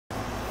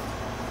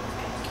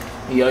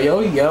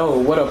Yo,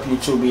 what up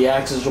YouTube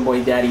reacts? It's your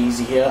boy Daddy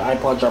Easy here,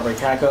 iPod jailbreak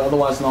hacker,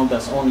 otherwise known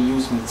as Only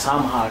Use Me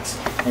Tomahawks.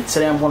 And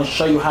today I'm going to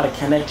show you how to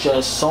connect your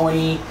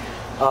Sony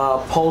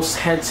Pulse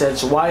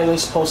headsets,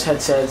 wireless Pulse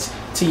headsets,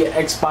 to your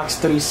Xbox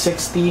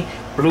 360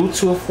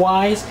 Bluetooth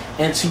wise,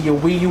 and to your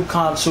Wii U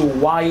console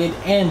wired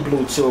and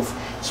Bluetooth.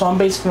 So I'm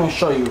basically going to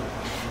show you.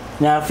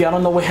 Now, if y'all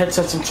don't know what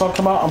headsets I'm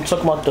talking about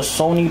the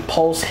Sony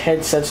Pulse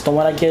headsets, the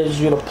one that gives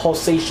you the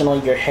pulsation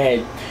on your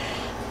head.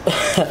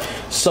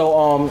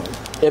 So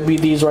it'll be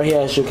these right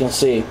here, as you can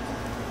see.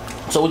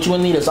 So what you're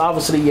gonna need is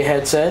obviously your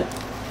headset.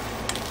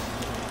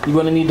 You're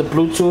gonna need the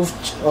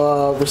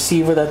Bluetooth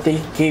receiver that they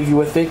gave you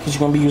with it, because you're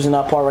gonna be using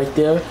that part right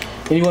there.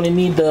 And you're gonna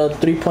need the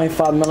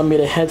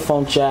 3.5mm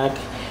headphone jack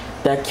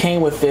that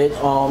came with it.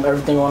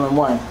 Everything all in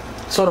one.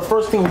 So the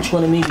first thing what you're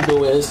gonna need to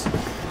do is,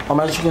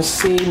 as you can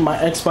see, my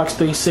Xbox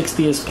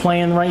 360 is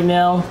playing right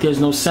now. There's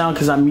no sound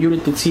because I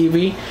muted the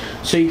TV,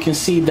 so you can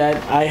see that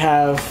I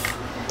have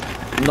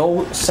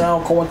no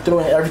sound going through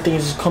and everything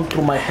is just come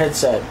through my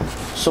headset.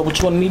 So what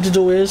you're going to need to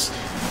do is,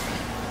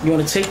 you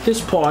want to take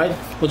this part,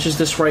 which is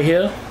this right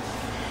here,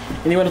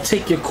 and you want to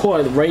take your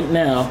cord right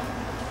now.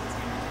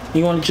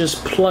 You want to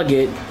just plug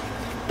it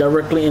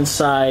directly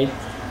inside,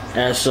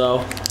 as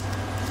so.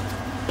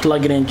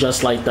 Plug it in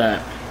just like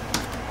that.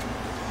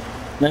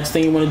 Next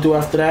thing you want to do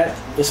after that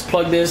is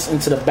plug this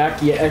into the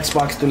back of your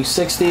Xbox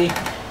 360.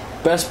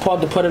 Best part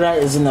to put it at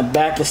is in the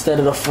back instead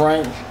of the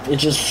front. It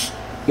just,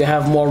 you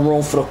have more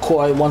room for the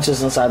cord once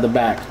it's inside the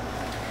back.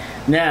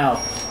 Now,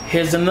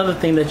 here's another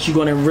thing that you're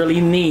going to really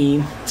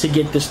need to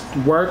get this to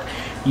work.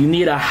 You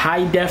need a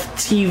high-def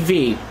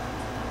TV.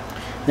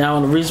 Now,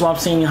 the reason why I'm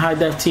saying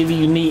high-def TV,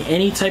 you need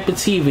any type of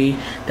TV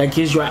that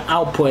gives you an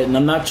output. And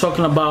I'm not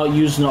talking about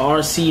using the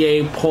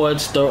RCA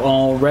ports, the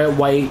red,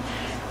 white,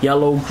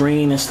 yellow,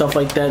 green, and stuff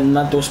like that, and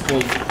not those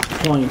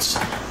points.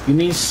 You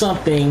need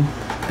something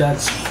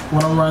that's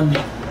going to run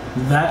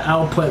that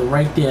output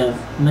right there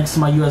next to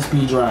my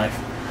USB drive.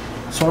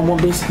 So what I'm going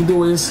to basically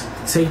do is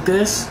take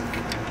this,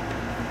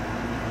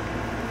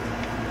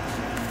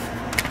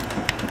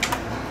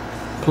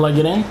 plug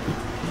it in,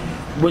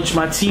 which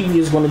my TV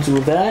is going to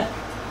do that.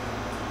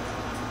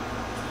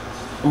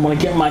 I'm going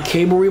to get my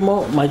cable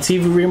remote, my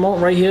TV remote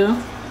right here.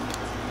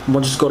 I'm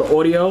going to just go to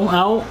audio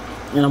out,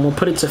 and I'm going to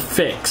put it to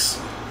fix.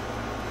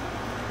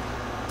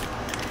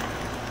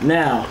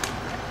 Now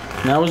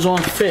it's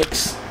on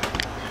fix.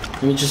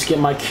 Let me just get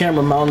my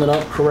camera mounted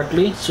up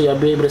correctly so y'all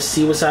be able to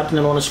see what's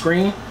happening on the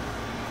screen.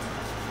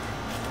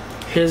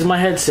 Here's my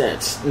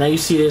headsets. Now you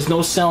see there's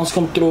no sounds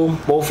come through.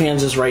 Both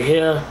hands is right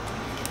here.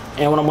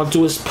 And what I'm going to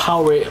do is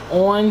power it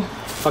on.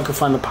 If I can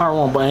find the power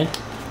on button.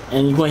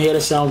 And you're going to hear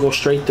the sound go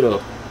straight through.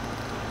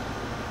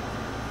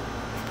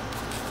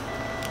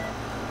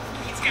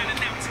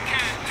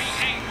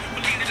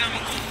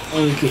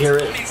 And you can hear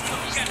it.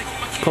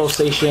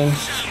 Pulsation.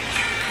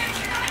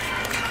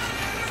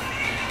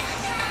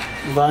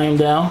 Volume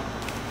down.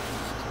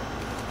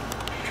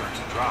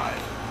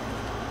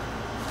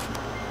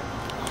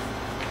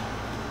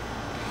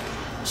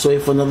 So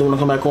wait for another one to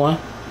come back on.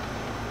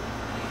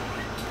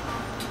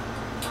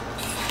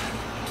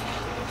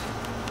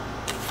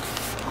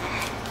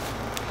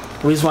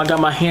 The reason why I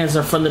got my hands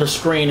in front of the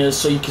screen is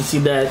so you can see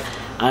that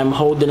I'm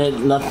holding it,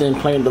 nothing,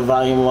 playing the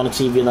volume on the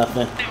TV,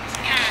 nothing.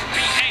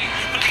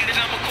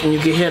 And you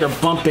can hear the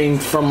bumping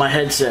from my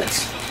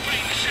headsets.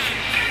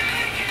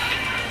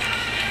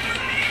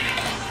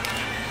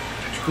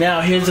 Now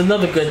here's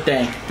another good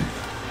thing.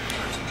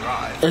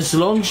 As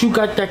long as you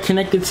got that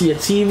connected to your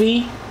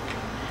TV,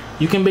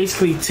 you can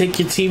basically take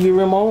your TV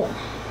remote,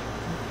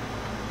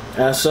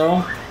 as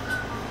so,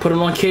 put it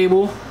on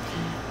cable,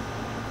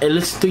 and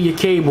listen through your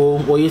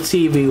cable or your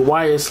TV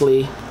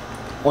wirelessly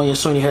on your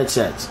Sony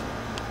headsets.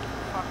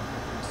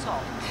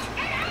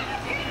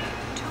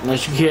 Now you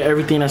can hear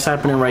everything that's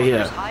happening right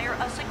here. Hire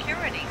a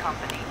security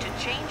company to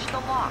change the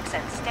locks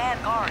and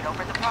stand guard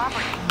over the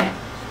property.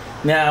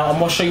 Now I'm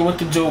gonna show you what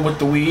to do with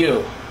the Wii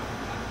U.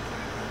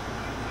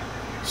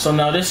 So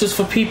now this is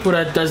for people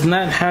that does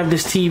not have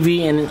this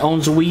TV and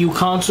owns a Wii U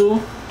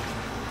console.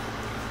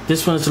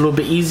 This one is a little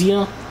bit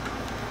easier.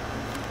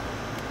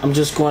 I'm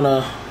just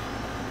gonna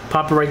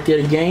pop it right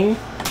there, the game.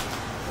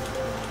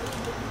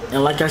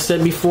 And like I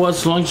said before,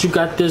 as long as you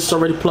got this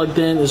already plugged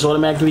in, it's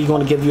automatically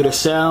going to give you the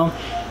sound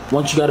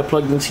once you got it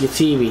plugged into your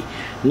TV.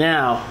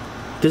 Now,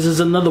 this is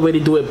another way to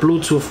do it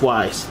Bluetooth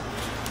wise.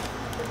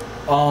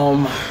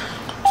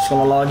 Just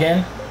gonna log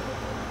in.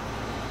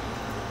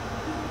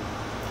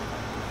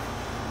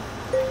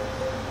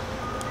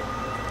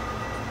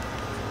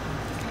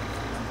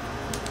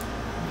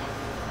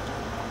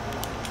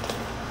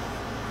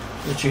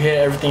 But you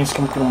hear everything's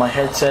coming through my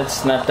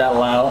headsets, not that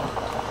loud.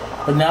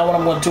 But now what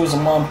I'm going to do is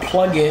I'm going to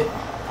unplug it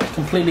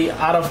completely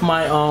out of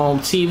my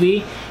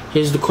TV.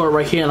 Here's the cord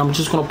right here, and I'm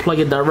just going to plug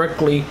it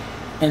directly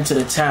into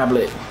the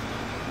tablet.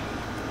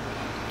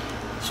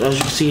 So as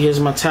you can see, here's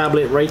my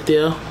tablet right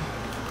there.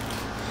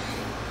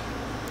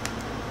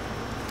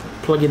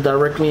 Plug it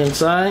directly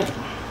inside.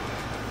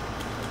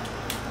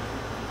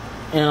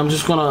 And I'm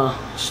just going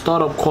to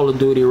start up Call of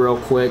Duty real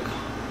quick.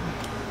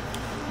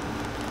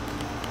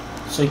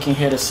 so you can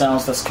hear the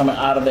sounds that's coming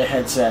out of the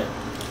headset.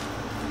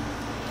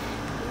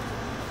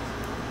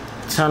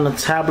 Turn the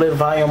tablet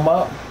volume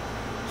up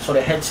so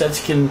the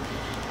headsets can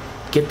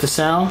get the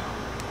sound.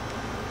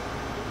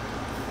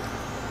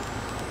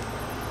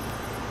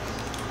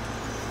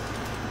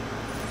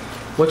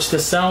 Which the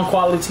sound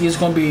quality is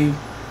going to be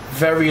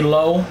very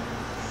low.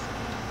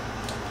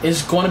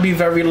 It's going to be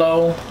very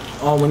low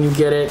when you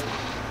get it,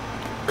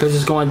 because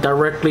it's going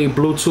directly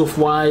Bluetooth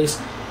wise,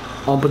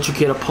 but you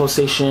get a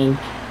pulsation.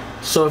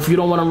 So if you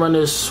don't want to run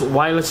this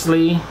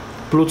wirelessly,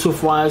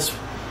 Bluetooth wise,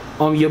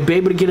 you'll be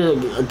able to get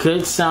a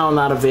good sound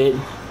out of it,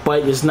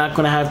 but it's not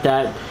going to have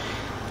that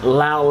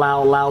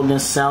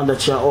loudness sound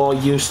that you're all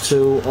used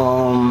to.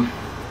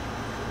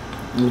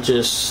 Let me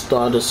just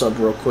start this up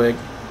real quick.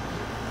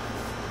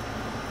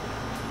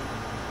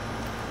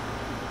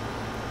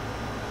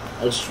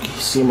 As you can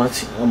see my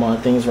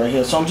things right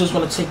here. So I'm just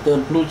going to take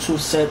the Bluetooth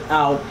set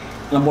out,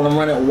 and I'm going to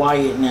run it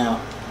wired now.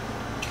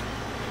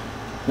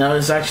 Now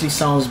this actually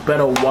sounds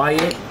better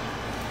wired.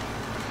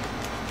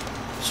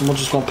 So I'm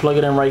just going to plug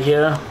it in right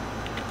here.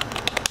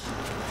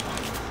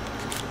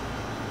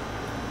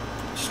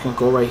 Just going to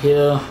go right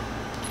here.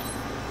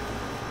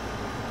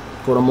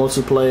 Go to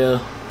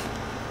multiplayer.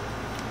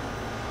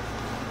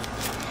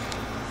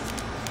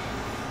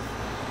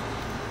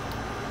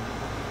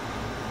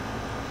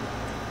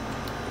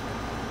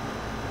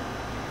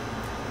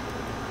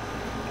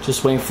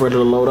 Just waiting for it to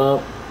load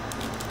up.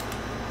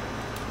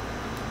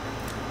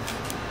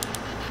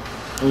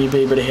 And you'll be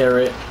able to hear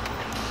it.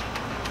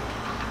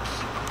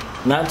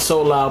 Not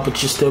so loud,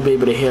 but you'll still be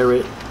able to hear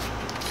it.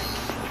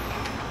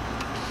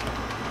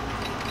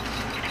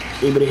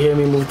 Able to hear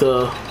me move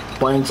the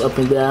buttons up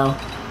and down.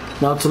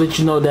 Now to let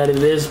you know that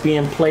it is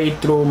being played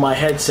through my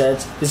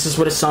headsets, this is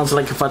what it sounds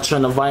like if I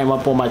turn the volume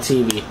up on my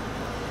TV.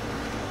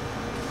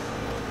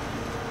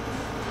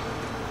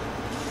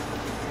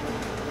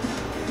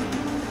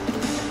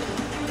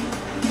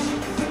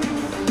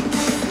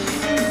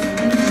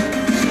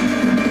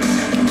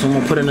 So I'm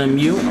gonna put it on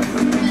mute.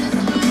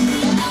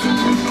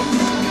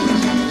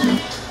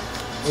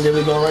 And there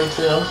we go right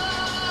there.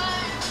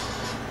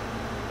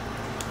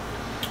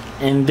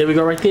 And there we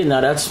go right there.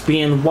 Now that's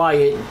being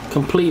wired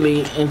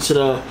completely into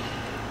the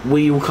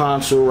Wii U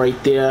console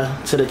right there,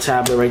 to the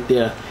tablet right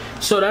there.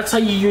 So that's how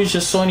you use your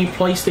Sony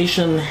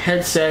PlayStation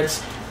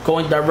headsets,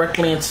 going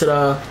directly into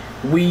the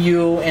Wii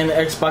U and the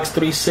Xbox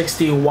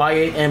 360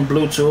 wired and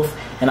Bluetooth.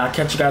 And I'll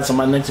catch you guys on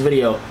my next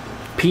video.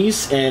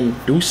 Peace and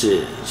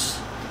deuces.